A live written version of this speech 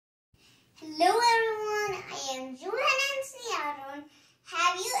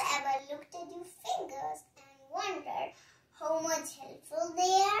Have you ever looked at your fingers and wondered how much helpful they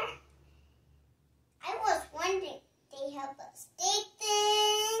are? I was wondering, they help us take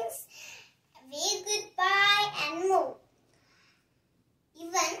things, wave goodbye and move.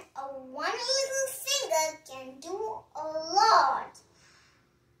 Even a one little finger can do a lot.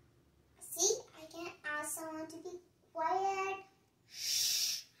 See, I can ask someone to be quiet.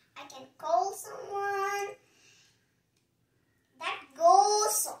 Shh. I can call someone. That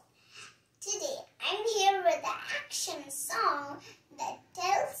goes on. Today, I'm here with an action song that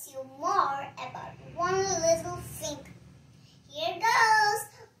tells you more about one little finger. Here goes.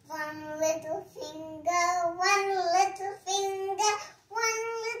 One little finger, one little finger, one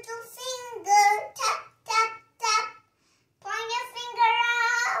little finger, tap, tap, tap. Point your finger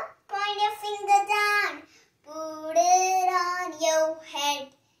up, point your finger down. Put it on your head,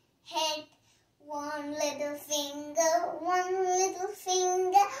 head. One little finger, one little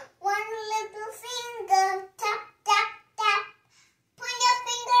finger, one little finger, tap, tap, tap. Point your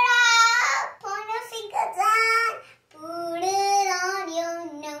finger up, point your finger down. Put it on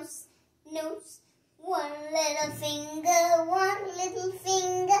your nose, nose. One little finger, one little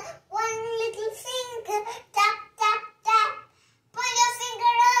finger, one little finger, tap, tap, tap. Point your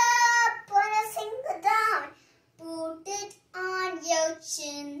finger up, point your finger down. Put it on your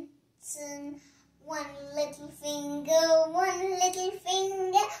chin, chin. One little finger, one little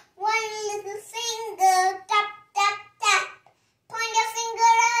finger, one little finger, tap, tap, tap. Point your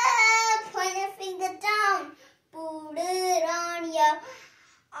finger up, point your finger down. Put it on your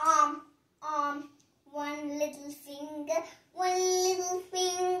arm, arm. One little finger, one little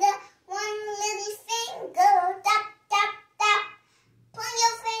finger, one little finger, tap, tap, tap. Point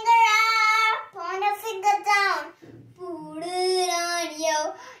your finger up, point your finger down. Put it on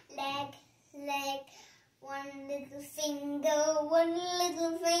your leg, leg. One little finger, one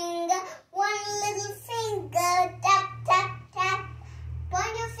little finger, one little finger, tap, tap, tap.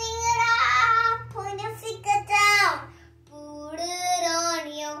 Point your finger up, point your finger down. Put it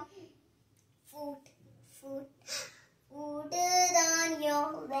on your foot, foot. Put it on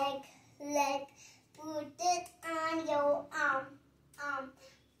your leg, leg. Put it on your arm, arm.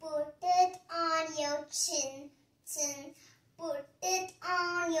 Put it on your chin, chin. Put it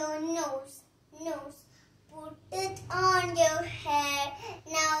on your nose, nose.